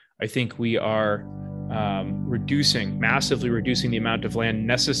I think we are massively reducing the amount of land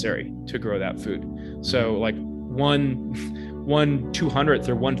necessary to grow that food. So like one 200th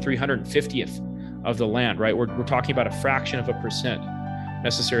or 1/350th of the land, right? We're talking about a fraction of a percent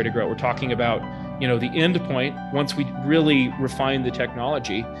necessary to grow. We're talking about, the end point, once we really refine the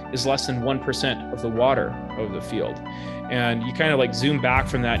technology, is less than 1% of the water of the field. And you kind of like zoom back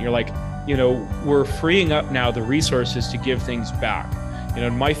from that and you're like, we're freeing up now the resources to give things back.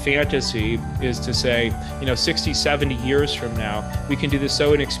 My fantasy is to say, 60, 70 years from now, we can do this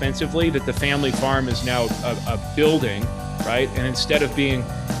so inexpensively that the family farm is now a building, right? And instead of being,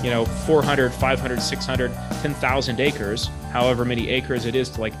 400, 500, 600, 10,000 acres, however many acres it is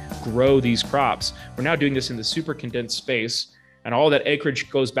to like grow these crops, we're now doing this in the super condensed space, and all that acreage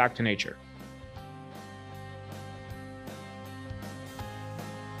goes back to nature.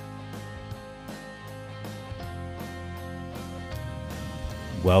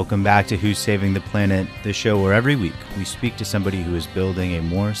 Welcome back to Who's Saving the Planet, the show where every week we speak to somebody who is building a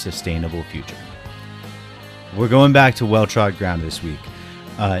more sustainable future. We're going back to well-trod ground this week,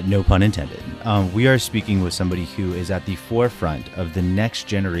 no pun intended. We are speaking with somebody who is at the forefront of the next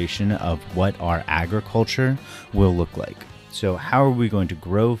generation of what our agriculture will look like. So how are we going to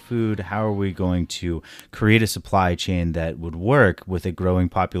grow food? How are we going to create a supply chain that would work with a growing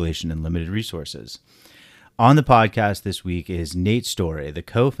population and limited resources? On the podcast this week is Nate Storey, the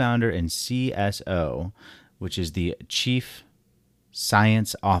co-founder and CSO, which is the Chief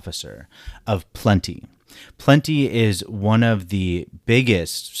Science Officer of Plenty. Plenty is one of the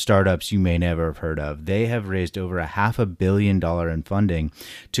biggest startups you may never have heard of. They have raised over $500 million in funding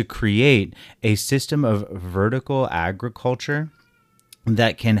to create a system of vertical agriculture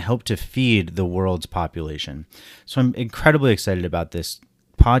that can help to feed the world's population. So I'm incredibly excited about this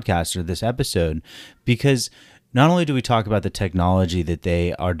podcast or this episode, because not only do we talk about the technology that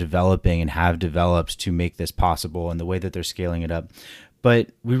they are developing and have developed to make this possible and the way that they're scaling it up, but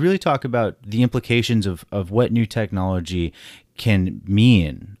we really talk about the implications of what new technology can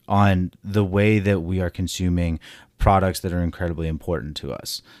mean on the way that we are consuming products that are incredibly important to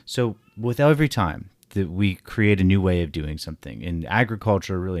us. So with every time that we create a new way of doing something in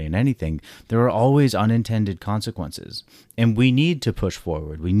agriculture, really in anything, there are always unintended consequences. And we need to push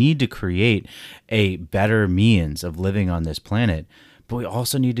forward. We need to create a better means of living on this planet. But we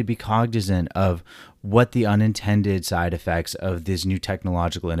also need to be cognizant of what the unintended side effects of these new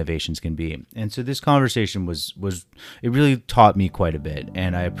technological innovations can be. And so this conversation it really taught me quite a bit.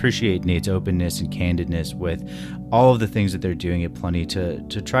 And I appreciate Nate's openness and candidness with all of the things that they're doing at Plenty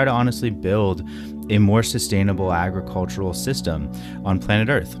to try to honestly build a more sustainable agricultural system on planet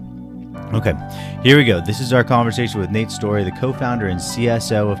Earth. Okay, here we go. This is our conversation with Nate Storey, the co-founder and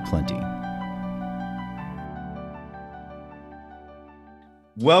CSO of Plenty.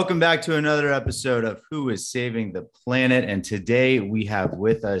 Welcome back to another episode of Who is Saving the Planet. And today we have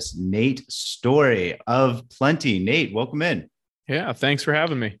with us Nate Storey of Plenty. Nate, welcome in. Yeah, thanks for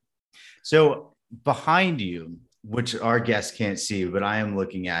having me. So behind you, which our guests can't see, but I am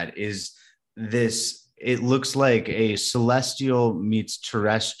looking at, is this, it looks like a celestial meets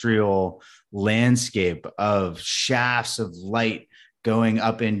terrestrial landscape of shafts of light going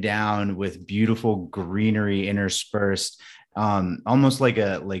up and down with beautiful greenery interspersed. Almost like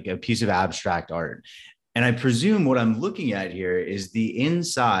a piece of abstract art. And I presume what I'm looking at here is the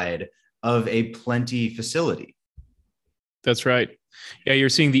inside of a Plenty facility. That's right. Yeah, you're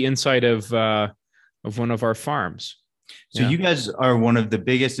seeing the inside of one of our farms. So You guys are one of the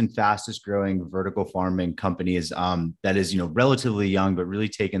biggest and fastest growing vertical farming companies that is, relatively young, but really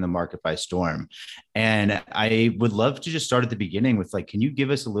taking the market by storm. And I would love to just start at the beginning with can you give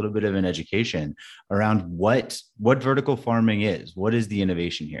us a little bit of an education around what vertical farming is? What is the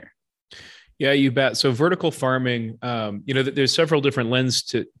innovation here? Yeah, you bet. So vertical farming, there's several different lenses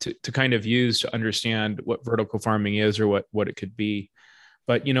to kind of use to understand what vertical farming is or what it could be.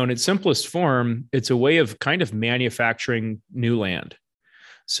 But, in its simplest form, it's a way of kind of manufacturing new land.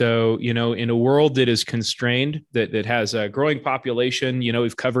 So, in a world that is constrained, that has a growing population,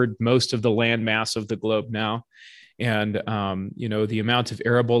 we've covered most of the land mass of the globe now. And, the amount of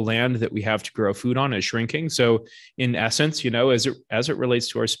arable land that we have to grow food on is shrinking. So in essence, as it relates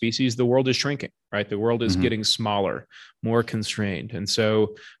to our species, the world is shrinking, right? The world is getting smaller, more constrained. And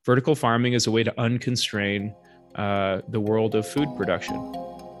so vertical farming is a way to unconstrain the world of food production.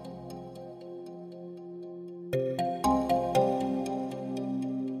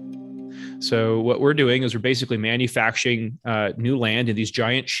 So what we're doing is we're basically manufacturing new land in these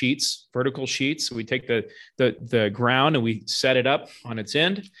giant sheets, vertical sheets. So we take the ground and we set it up on its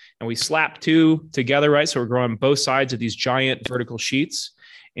end and we slap two together, right? So we're growing both sides of these giant vertical sheets.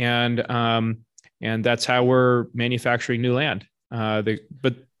 and that's how we're manufacturing new land.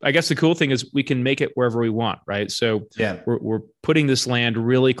 But I guess the cool thing is we can make it wherever we want, right? So Yeah. we're putting this land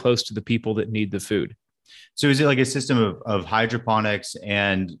really close to the people that need the food. So is it like a system of hydroponics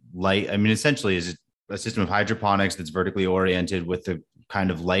and light? I mean, essentially, is it a system of hydroponics that's vertically oriented with the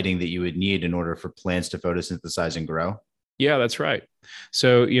kind of lighting that you would need in order for plants to photosynthesize and grow? Yeah, that's right.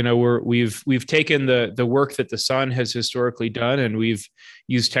 So, we've taken the work that the sun has historically done, and we've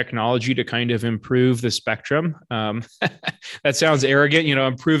used technology to kind of improve the spectrum. That sounds arrogant,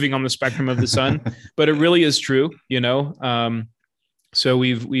 improving on the spectrum of the sun, but it really is true. So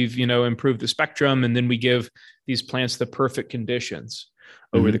we've improved the spectrum, and then we give these plants the perfect conditions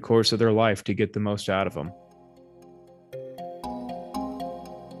over the course of their life to get the most out of them.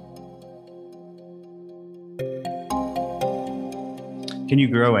 Can you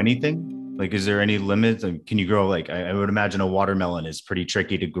grow anything? Like, is there any limits? Can you grow, like, I would imagine a watermelon is pretty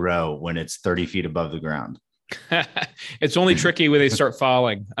tricky to grow when it's 30 feet above the ground. It's only tricky when they start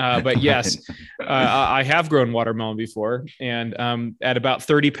falling. But yes, I have grown watermelon before. And at about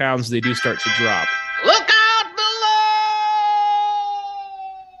 30 pounds, they do start to drop. Look out below!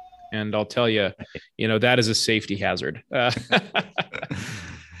 And I'll tell you, that is a safety hazard.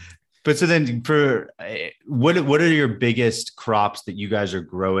 But so then what are your biggest crops that you guys are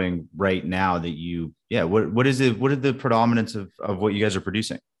growing right now what are the predominance of what you guys are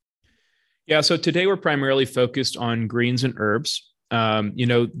producing? Yeah. So today we're primarily focused on greens and herbs.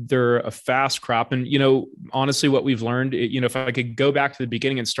 They're a fast crop. And, honestly, what we've learned, if I could go back to the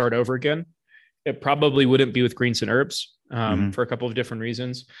beginning and start over again, it probably wouldn't be with greens and herbs for a couple of different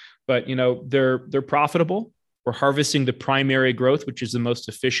reasons. But, they're profitable. We're harvesting the primary growth, which is the most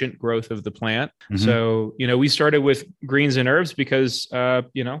efficient growth of the plant. So, we started with greens and herbs because,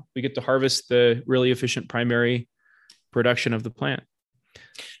 we get to harvest the really efficient primary production of the plant.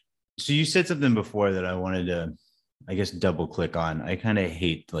 So you said something before that I wanted to, I guess, double click on. I kind of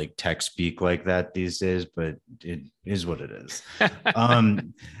hate like tech speak like that these days, but it is what it is.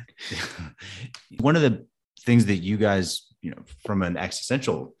 One of the things that you guys, from an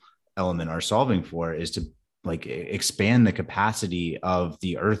existential element are solving for is to like expand the capacity of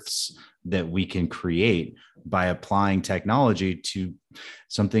the earths that we can create by applying technology to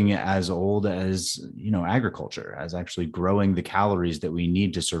something as old as, agriculture, as actually growing the calories that we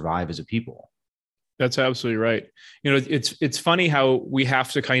need to survive as a people. That's absolutely right. It's funny how we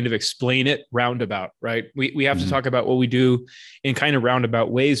have to kind of explain it roundabout, right? We have to talk about what we do in kind of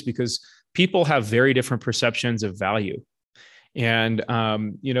roundabout ways because people have very different perceptions of value. And,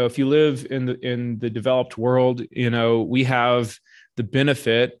 if you live in the developed world, we have the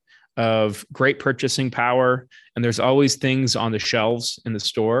benefit of great purchasing power, and there's always things on the shelves in the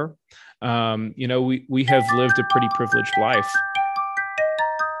store. We have lived a pretty privileged life.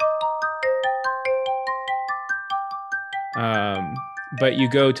 But you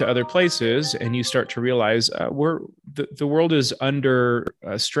go to other places and you start to realize the world is under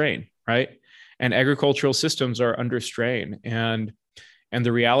strain, right? And agricultural systems are under strain. And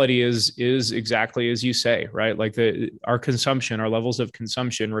the reality is exactly as you say, right? Like our levels of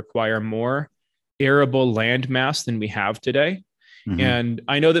consumption require more arable land mass than we have today. And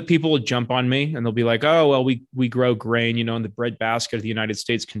I know that people will jump on me and they'll be like, oh, well, we grow grain, and the bread basket of the United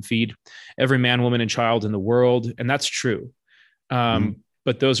States can feed every man, woman, and child in the world. And that's true.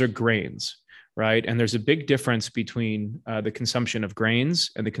 But those are grains. Right. And there's a big difference between the consumption of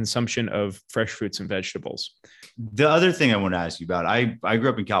grains and the consumption of fresh fruits and vegetables. The other thing I want to ask you about, I grew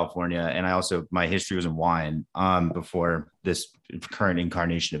up in California, and my history was in wine before this current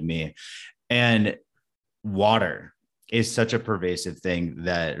incarnation of me. And water is such a pervasive thing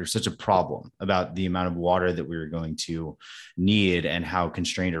or such a problem about the amount of water that we're going to need and how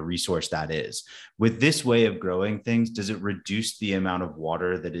constrained a resource that is. With this way of growing things, does it reduce the amount of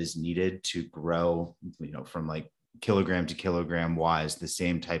water that is needed to grow, from like kilogram to kilogram wise, the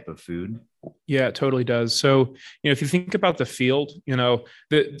same type of food? Yeah, it totally does. So, if you think about the field,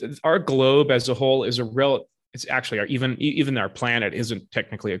 our globe as a whole is it's actually even our planet isn't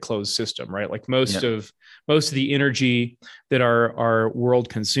technically a closed system, right? Like most of the energy that our world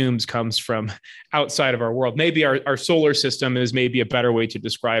consumes comes from outside of our world. Maybe our solar system is maybe a better way to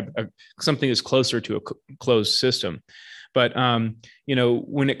describe something that's closer to a closed system. But,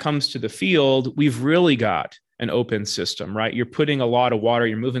 when it comes to the field, we've really got an open system, right? You're putting a lot of water,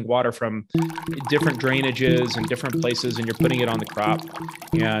 you're moving water from different drainages and different places, and you're putting it on the crop.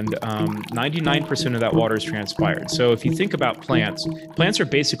 And 99% of that water is transpired. So if you think about plants are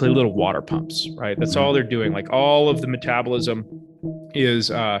basically little water pumps, right? That's all they're doing. Like all of the metabolism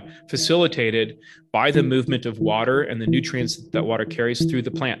is facilitated by the movement of water and the nutrients that water carries through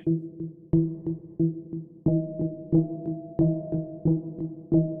the plant.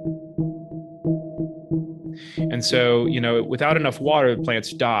 And so, without enough water, the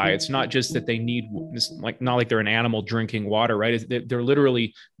plants die. It's not just that they need this, not like they're an animal drinking water, right? They're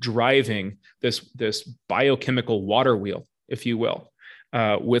literally driving this biochemical water wheel, if you will,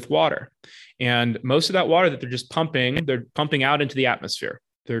 with water. And most of that water that they're pumping out into the atmosphere.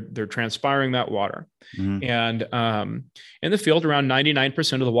 They're transpiring that water. Mm-hmm. And in the field, around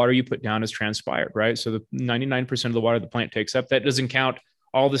 99% of the water you put down is transpired, right? So the 99% of the water the plant takes up, that doesn't count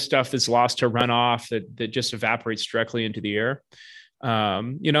all the stuff that's lost to runoff that just evaporates directly into the air.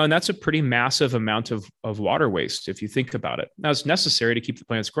 And that's a pretty massive amount of water waste if you think about it. Now, it's necessary to keep the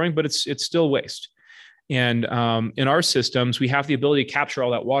plants growing, but it's still waste. And in our systems, we have the ability to capture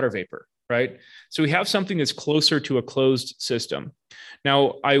all that water vapor, right? So we have something that's closer to a closed system.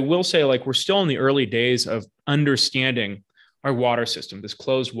 Now, I will say, we're still in the early days of understanding our water system, this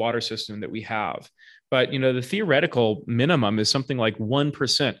closed water system that we have. But, the theoretical minimum is something like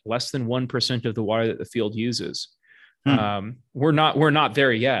 1%, less than 1% of the water that the field uses. We're not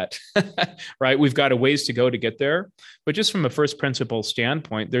there yet, right? We've got a ways to go to get there. But just from a first principle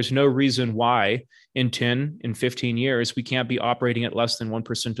standpoint, there's no reason why in 15 years, we can't be operating at less than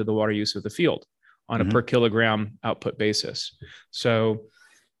 1% of the water use of the field on a per kilogram output basis. So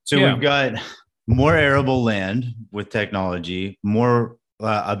we've got more arable land with technology,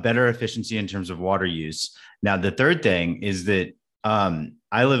 a better efficiency in terms of water use. Now, the third thing is that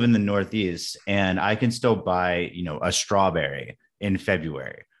I live in the Northeast and I can still buy, a strawberry in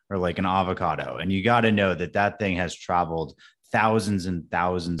February or like an avocado. And you got to know that thing has traveled thousands and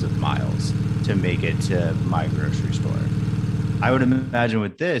thousands of miles to make it to my grocery store. I would imagine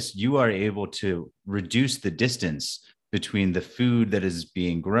with this, you are able to reduce the distance between the food that is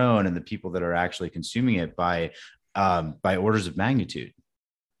being grown and the people that are actually consuming it by orders of magnitude.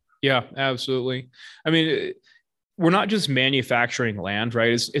 Yeah, absolutely. I mean, we're not just manufacturing land,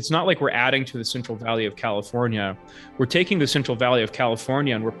 right? It's not like we're adding to the Central Valley of California. We're taking the Central Valley of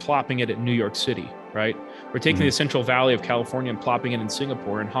California and we're plopping it at New York City, right? We're taking the Central Valley of California and plopping it in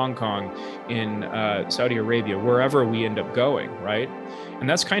Singapore, in Hong Kong, in Saudi Arabia, wherever we end up going, right? And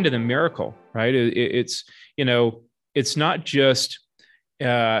that's kind of the miracle, right? It's not just,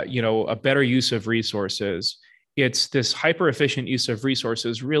 a better use of resources. It's this hyper efficient use of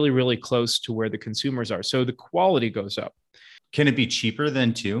resources really, really close to where the consumers are. So the quality goes up. Can it be cheaper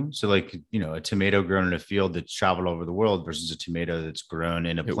then too? So a tomato grown in a field that's traveled over the world versus a tomato that's grown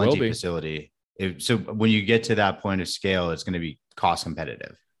in a plenty facility. So when you get to that point of scale, it's going to be cost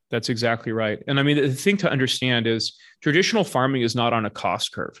competitive. That's exactly right. And I mean, the thing to understand is traditional farming is not on a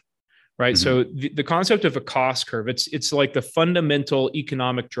cost curve, right? So the concept of a cost curve, it's like the fundamental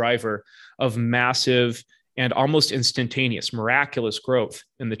economic driver of massive and almost instantaneous, miraculous growth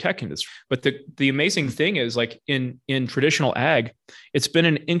in the tech industry. But the amazing thing is, in traditional ag, it's been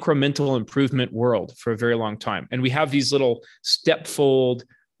an incremental improvement world for a very long time. And we have these little stepfold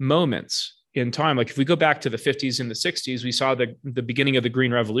moments in time. Like if we go back to the 50s and the 60s, we saw the beginning of the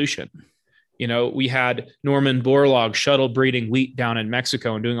Green Revolution. We had Norman Borlaug shuttle breeding wheat down in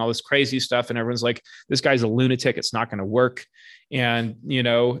Mexico and doing all this crazy stuff. And everyone's like, this guy's a lunatic. It's not going to work. And,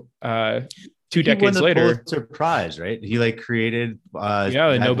 2 decades later, Pulitzer Prize, right? He created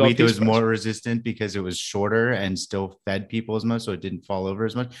the Nobel wheat that was more resistant because it was shorter and still fed people as much, so it didn't fall over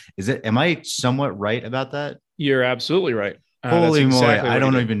as much. Am I somewhat right about that? You're absolutely right. Holy moly! I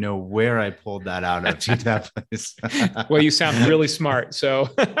don't even know where I pulled that out of to that place. Well, you sound really smart. So,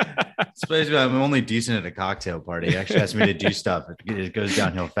 especially I'm only decent at a cocktail party. It actually asked me to do stuff. It goes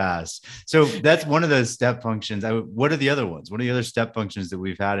downhill fast. So that's one of those step functions. What are the other ones? What are the other step functions that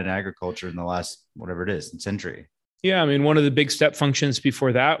we've had in agriculture in the last whatever it is century? Yeah, I mean, one of the big step functions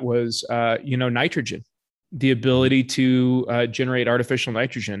before that was, nitrogen. The ability to generate artificial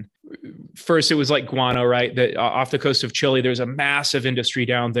nitrogen. First, it was like guano, right? That off the coast of Chile, there's a massive industry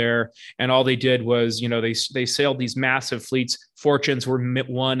down there, and all they did was, they sailed these massive fleets. Fortunes were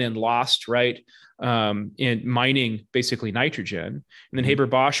won and lost, right? In mining basically nitrogen, and then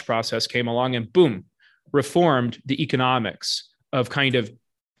Haber-Bosch process came along and boom, reformed the economics of kind of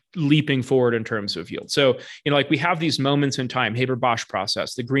leaping forward in terms of yield. So, we have these moments in time, Haber-Bosch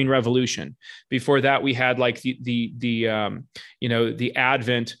process, the Green Revolution. Before that, we had the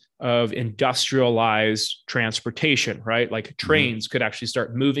advent of industrialized transportation, right? Like trains could actually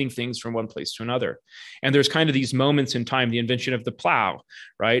start moving things from one place to another. And there's kind of these moments in time, the invention of the plow,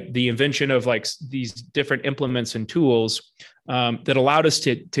 right? The invention of these different implements and tools that allowed us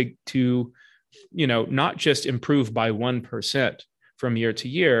to not just improve by 1%, from year to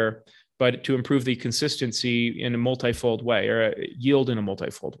year, but to improve the consistency in a multifold way, or a yield in a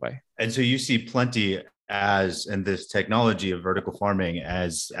multifold way. And so you see plenty and this technology of vertical farming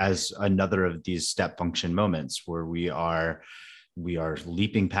as another of these step function moments where we are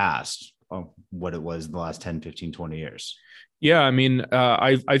leaping past what it was in the last 10, 15, 20 years. Yeah, I mean,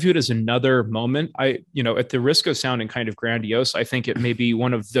 I view it as another moment. At the risk of sounding kind of grandiose, I think it may be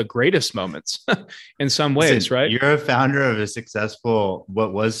one of the greatest moments in some ways, Listen, right? You're a founder of a successful,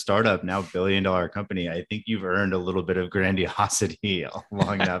 what was startup, now $billion company. I think you've earned a little bit of grandiosity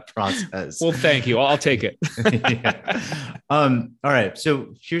along that process. Well, thank you. I'll take it. Yeah. All right.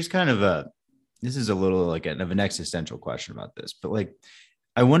 So here's kind of this is a little like of an existential question about this, but like,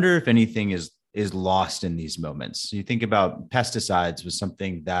 I wonder if anything is lost in these moments. So you think about pesticides was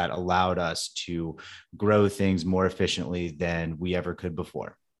something that allowed us to grow things more efficiently than we ever could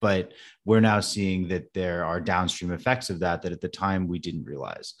before. But we're now seeing that there are downstream effects of that at the time we didn't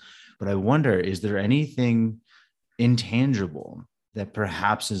realize. But I wonder, is there anything intangible that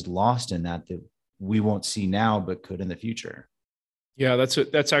perhaps is lost in that we won't see now, but could in the future? Yeah,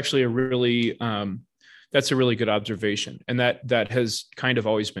 that's actually a really good observation. And that has kind of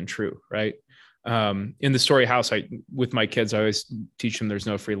always been true, right? In the Story House, with my kids, I always teach them there's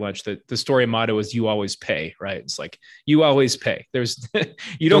no free lunch. The story motto is "you always pay," right? It's like you always pay. There's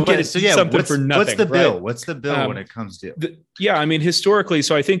you don't get something for nothing. What's the bill? Right? What's the bill when it comes to? I mean, historically,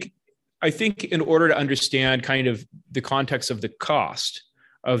 so I think in order to understand kind of the context of the cost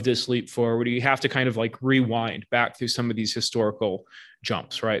of this leap forward, you have to kind of like rewind back through some of these historical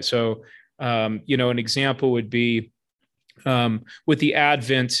jumps, right? So, an example would be with the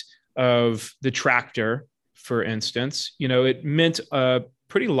advent of the tractor, for instance, it meant a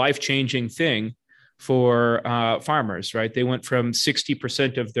pretty life-changing thing for farmers, right? They went from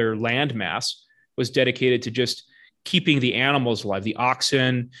 60% of their land mass was dedicated to just keeping the animals alive, the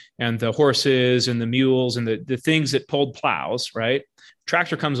oxen and the horses and the mules and the things that pulled plows, right?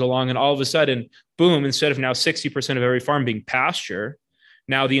 Tractor comes along and all of a sudden, boom, instead of now 60% of every farm being pasture,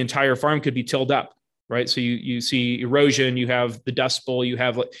 now the entire farm could be tilled up. Right. So you see erosion, you have the Dust Bowl, you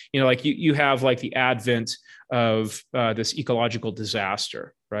have, you have like the advent of this ecological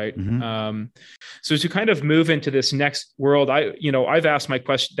disaster. Right. Mm-hmm. So to kind of move into this next world, I've asked my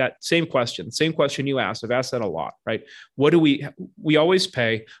question, same question you asked. I've asked that a lot. Right. What do we always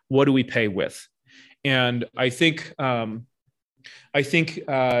pay? What do we pay with? And I think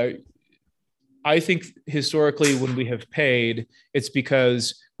historically when we have paid, it's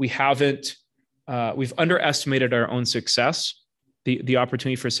because we've underestimated our own success, the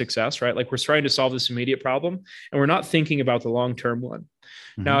opportunity for success, right? Like we're trying to solve this immediate problem and we're not thinking about the long-term one.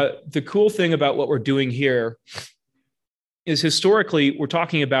 Mm-hmm. Now, the cool thing about what we're doing here is historically, we're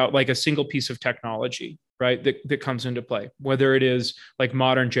talking about like a single piece of technology, right? That comes into play, whether it is like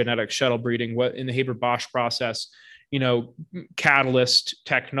modern genetic shuttle breeding, what in the Haber-Bosch process, catalyst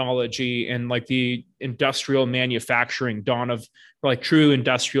technology and like the industrial manufacturing dawn of like true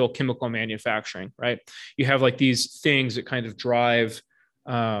industrial chemical manufacturing, right? You have like these things that kind of drive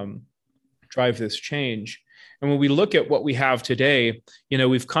this change. And when we look at what we have today,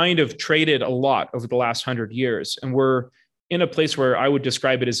 we've kind of traded a lot over the last 100 years, and we're in a place where I would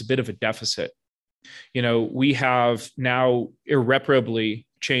describe it as a bit of a deficit. We have now irreparably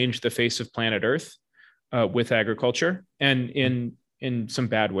changed the face of planet Earth with agriculture, and in some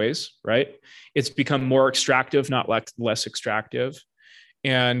bad ways, right? It's become more extractive, not less extractive.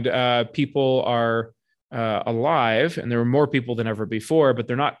 And people are alive, and there are more people than ever before, but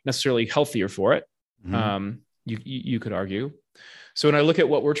they're not necessarily healthier for it. Mm-hmm. You could argue. So when I look at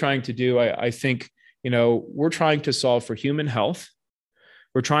what we're trying to do, I think, we're trying to solve for human health.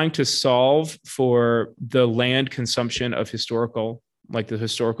 We're trying to solve for the land consumption of the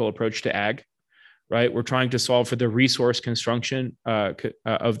historical approach to ag. Right, we're trying to solve for the resource construction of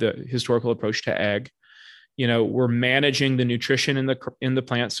the historical approach to ag. We're managing the nutrition in the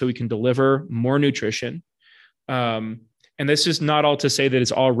plant so we can deliver more nutrition. And this is not all to say that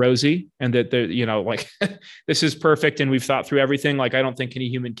it's all rosy and that this is perfect and we've thought through everything. Like I don't think any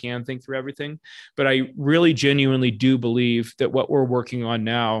human can think through everything, but I really genuinely do believe that what we're working on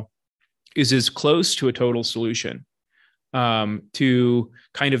now is as close to a total solution to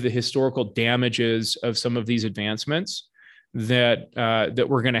kind of the historical damages of some of these advancements that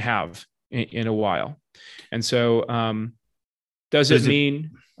we're going to have in a while. And so does it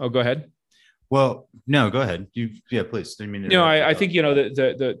mean, go ahead. Well, no, go ahead. Please. I think,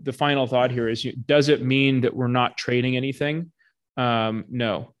 the final thought here is, does it mean that we're not trading anything?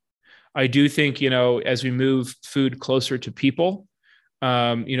 No, I do think, as we move food closer to people,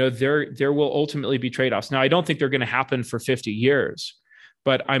 there will ultimately be trade-offs. Now, I don't think they're going to happen for 50 years,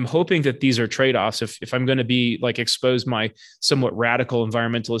 but I'm hoping that these are trade-offs. If I'm going to be like expose my somewhat radical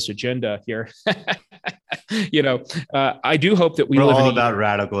environmentalist agenda here, I do hope that we're all about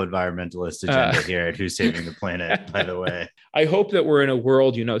radical environmentalist agenda here at Who's Saving the Planet, by the way. I hope that we're in a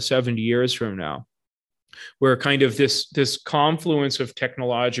world, 70 years from now, where kind of this confluence of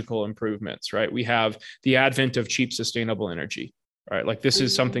technological improvements, right? We have the advent of cheap, sustainable energy, right? Like this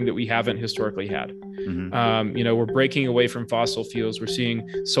is something that we haven't historically had. Mm-hmm. We're breaking away from fossil fuels. We're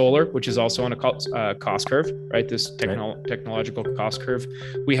seeing solar, which is also on a cost curve, right? This technological cost curve.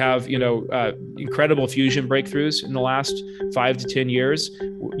 We have, incredible fusion breakthroughs in the last 5 to 10 years.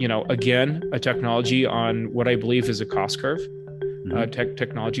 Again, a technology on what I believe is a cost curve.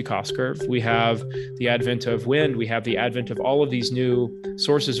 Technology cost curve. We have the advent of wind. We have the advent of all of these new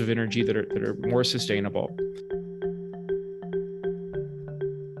sources of energy that are more sustainable.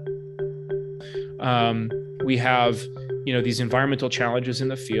 We have, these environmental challenges in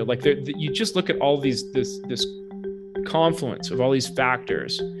the field. Like you just look at all this confluence of all these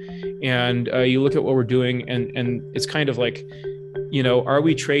factors, and you look at what we're doing, and it's kind of like, are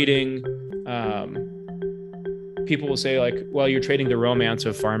we trading? People will say like, well, you're trading the romance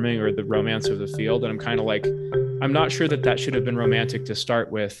of farming or the romance of the field. And I'm kind of like, I'm not sure that should have been romantic to start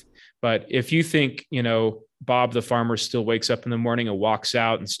with. But if you think, Bob, the farmer, still wakes up in the morning and walks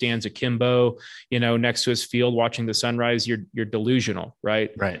out and stands akimbo, next to his field watching the sunrise, you're delusional,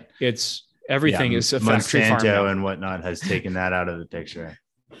 right? Right. It's everything is a factory farm now. And whatnot has taken that out of the picture.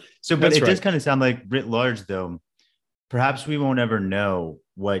 So, but it does kind of sound like writ large, though, perhaps we won't ever know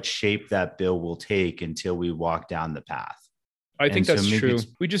what shape that bill will take until we walk down the path. I think that's true.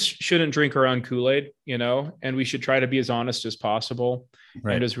 We just shouldn't drink our own Kool-Aid, and we should try to be as honest as possible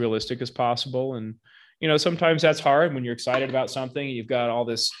and as realistic as possible. And, sometimes that's hard when you're excited about something. You've got all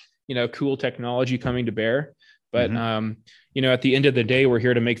this, cool technology coming to bear. But, at the end of the day, we're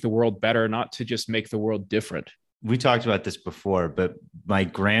here to make the world better, not to just make the world different. We talked about this before, but my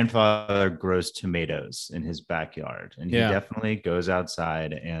grandfather grows tomatoes in his backyard, and he definitely goes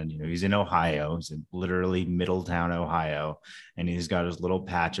outside, and, he's in Ohio. He's in literally Middletown, Ohio, and he's got his little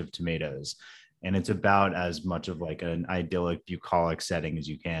patch of tomatoes, and it's about as much of like an idyllic bucolic setting as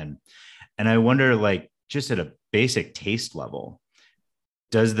you can. And I wonder, like, just at a basic taste level,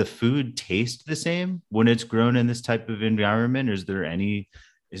 does the food taste the same when it's grown in this type of environment? Or is there any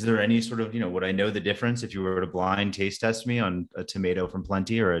sort of, would I know the difference if you were to blind taste test me on a tomato from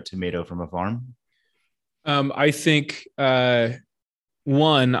Plenty or a tomato from a farm? I think, I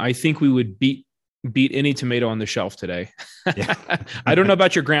think we would beat any tomato on the shelf today. Yeah. I don't know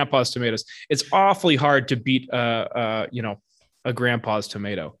about your grandpa's tomatoes. It's awfully hard to beat, a grandpa's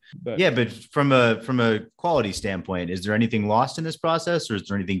tomato. But from a quality standpoint, is there anything lost in this process, or is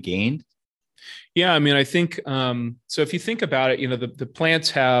there anything gained? Yeah, I mean, I think so. If you think about it, the plants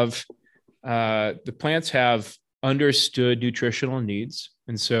have understood nutritional needs,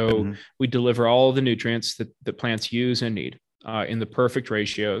 and so we deliver all of the nutrients that the plants use and need in the perfect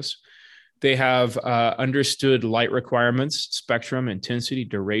ratios. They have understood light requirements, spectrum, intensity,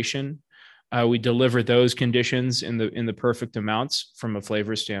 duration. We deliver those conditions in the perfect amounts from a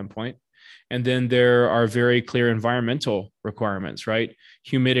flavor standpoint. And then there are very clear environmental requirements, right?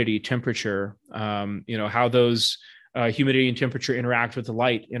 Humidity, temperature, how those humidity and temperature interact with the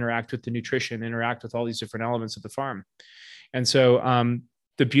light, interact with the nutrition, interact with all these different elements of the farm. And so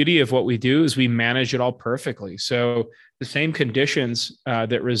the beauty of what we do is we manage it all perfectly. So the same conditions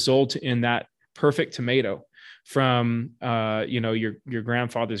that result in that perfect tomato from your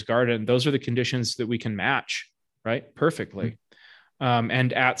grandfather's garden, those are the conditions that we can match, right? Perfectly.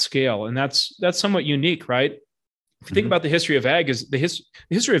 And at scale. And that's somewhat unique, right? If you think about the history of ag, the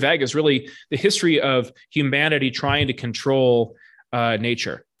history of ag is really the history of humanity trying to control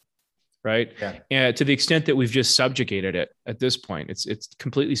nature, right? Yeah. And to the extent that we've just subjugated it at this point, it's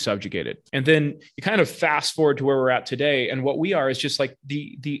completely subjugated. And then you kind of fast forward to where we're at today, and what we are is just like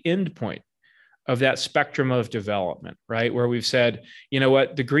the end point of that spectrum of development, right? Where we've said, you know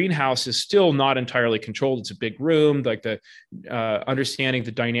what, the greenhouse is still not entirely controlled. It's a big room, like the understanding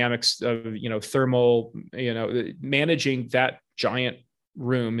the dynamics of, thermal, managing that giant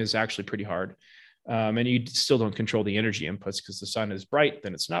room is actually pretty hard. And you still don't control the energy inputs because the sun is bright,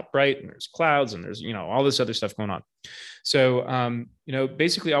 then it's not bright, and there's clouds, and there's, all this other stuff going on. So,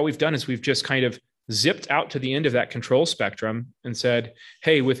 basically all we've done is we've just kind of zipped out to the end of that control spectrum and said,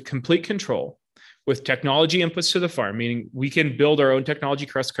 hey, with complete control, with technology inputs to the farm, meaning we can build our own technology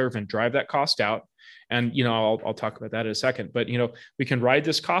cost curve and drive that cost out. And, I'll talk about that in a second, but, we can ride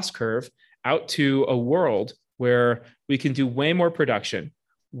this cost curve out to a world where we can do way more production,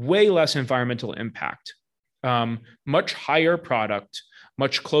 way less environmental impact, much higher product,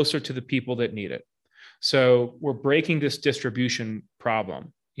 much closer to the people that need it. So we're breaking this distribution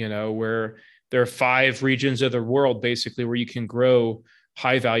problem, where there are 5 regions of the world basically where you can grow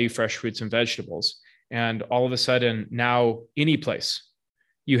high value fresh fruits and vegetables. And all of a sudden now any place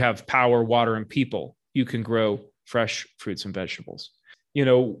you have power, water, and people, you can grow fresh fruits and vegetables.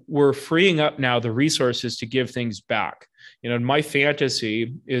 We're freeing up now the resources to give things back. My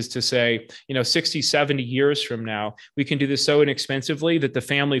fantasy is to say, 60, 70 years from now, we can do this so inexpensively that the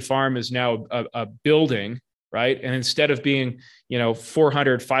family farm is now a building, right? And instead of being,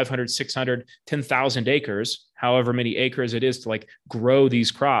 400, 500, 600, 10,000 acres, however many acres it is to like grow these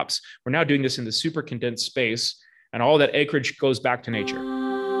crops, we're now doing this in the super condensed space, and all that acreage goes back to nature.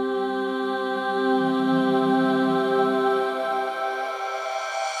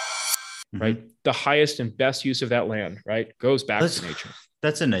 Right. The highest and best use of that land, right, goes back to nature.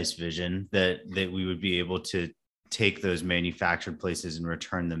 That's a nice vision that we would be able to take those manufactured places and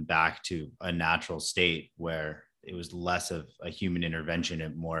return them back to a natural state where it was less of a human intervention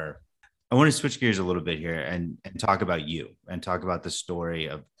and more. I want to switch gears a little bit here and talk about you and talk about the story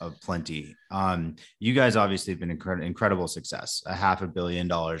of Plenty. You guys obviously have been incredible success, $500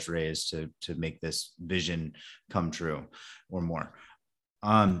 million raised to make this vision come true or more.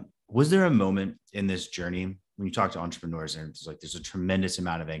 Was there a moment in this journey when you talk to entrepreneurs and it's like there's a tremendous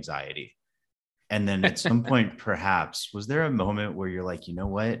amount of anxiety, and then at some point perhaps was there a moment where you're like, you know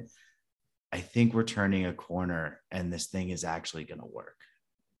what, I think we're turning a corner and this thing is actually going to work?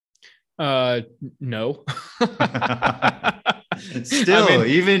 No. Still,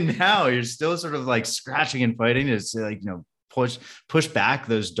 even now you're still sort of like scratching and fighting to like, push back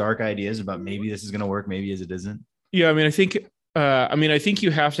those dark ideas about maybe this is going to work, maybe it isn't. Yeah, I think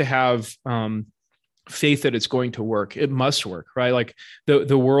you have to have faith that it's going to work. It must work, right? Like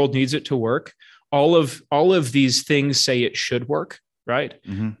the world needs it to work. All of these things say it should work, right?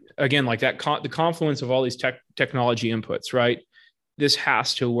 Mm-hmm. Again, like that, the confluence of all these technology inputs, right? This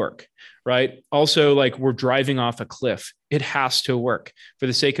has to work, right? Also, like we're driving off a cliff. It has to work for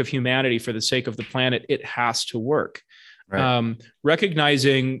the sake of humanity, for the sake of the planet. It has to work. Right.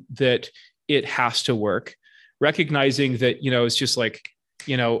 Recognizing that it has to work. Recognizing that, it's just like,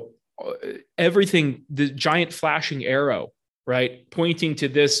 everything, the giant flashing arrow, right? Pointing to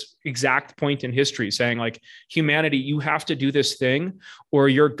this exact point in history saying like, humanity, you have to do this thing or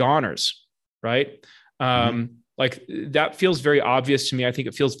you're goners, right? Mm-hmm. Like that feels very obvious to me. I think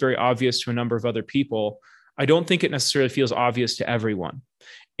it feels very obvious to a number of other people. I don't think it necessarily feels obvious to everyone.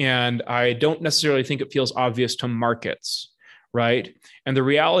 And I don't necessarily think it feels obvious to markets. Right. And the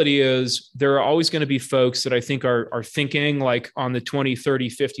reality is there are always going to be folks that I think are thinking like on the 20, 30,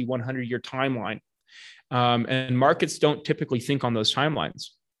 50, 100 year timeline. And markets don't typically think on those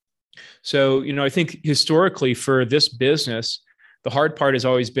timelines. So, I think historically for this business, the hard part has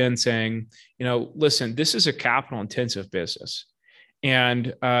always been saying, listen, this is a capital intensive business.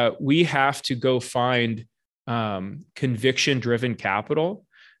 And we have to go find conviction driven capital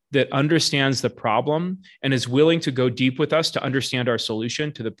that understands the problem and is willing to go deep with us to understand our solution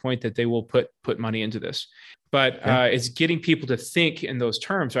to the point that they will put money into this. But it's getting people to think in those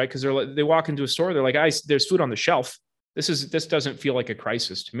terms, right? Because they walk into a store, they're like, there's food on the shelf. This doesn't feel like a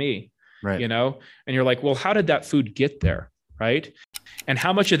crisis to me, right? And you're like, well, how did that food get there, right? And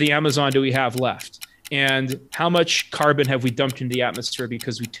how much of the Amazon do we have left? And how much carbon have we dumped into the atmosphere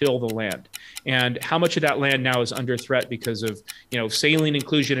because we till the land? And how much of that land now is under threat because of, saline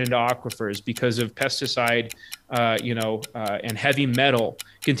inclusion into aquifers, because of pesticide, and heavy metal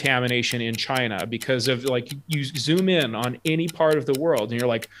contamination in China, because of like, you zoom in on any part of the world and you're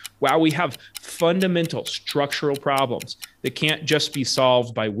like, wow, we have fundamental structural problems that can't just be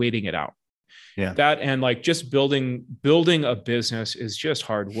solved by waiting it out. Yeah. That and like just building a business is just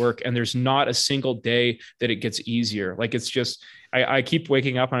hard work. And there's not a single day that it gets easier. Like it's just, I keep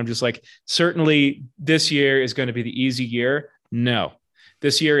waking up and I'm just like, certainly this year is going to be the easy year. No,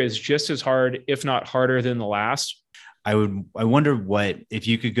 this year is just as hard, if not harder than the last. I wonder if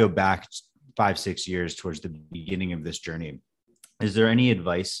you could go back 5-6 years towards the beginning of this journey, is there any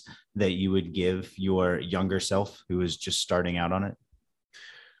advice that you would give your younger self who is just starting out on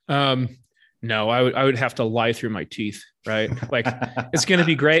it? No, I would have to lie through my teeth, right? Like it's going to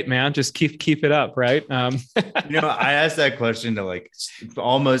be great, man. Just keep it up. Right. I asked that question to like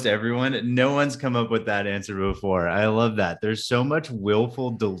almost everyone. No one's come up with that answer before. I love that. There's so much willful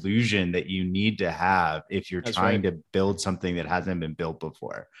delusion that you need to have if you're trying to build something that hasn't been built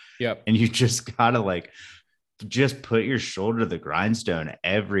before. Yep. And you just gotta like just put your shoulder to the grindstone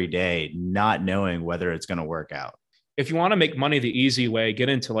every day, not knowing whether it's going to work out. If you want to make money the easy way, get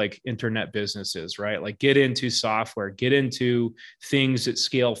into like internet businesses, right? Like get into software, get into things that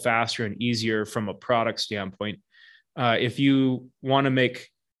scale faster and easier from a product standpoint. If you want to make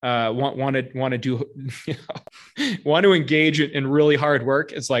want to do want to engage in really hard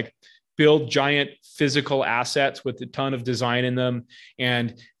work, it's like build giant physical assets with a ton of design in them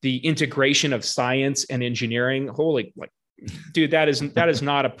and the integration of science and engineering. Holy, like, dude, that is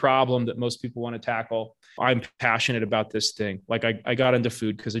not a problem that most people want to tackle. I'm passionate about this thing. Like I got into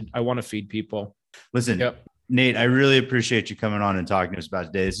food because I want to feed people. Listen, yep. Nate, I really appreciate you coming on and talking to us about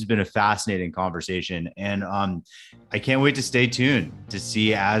today. This has been a fascinating conversation. And I can't wait to stay tuned to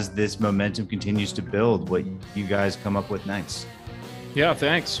see as this momentum continues to build what you guys come up with next. Yeah,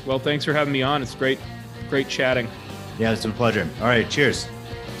 thanks. Well, thanks for having me on. It's great chatting. Yeah, it's been a pleasure. All right, cheers.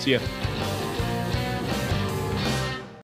 See ya.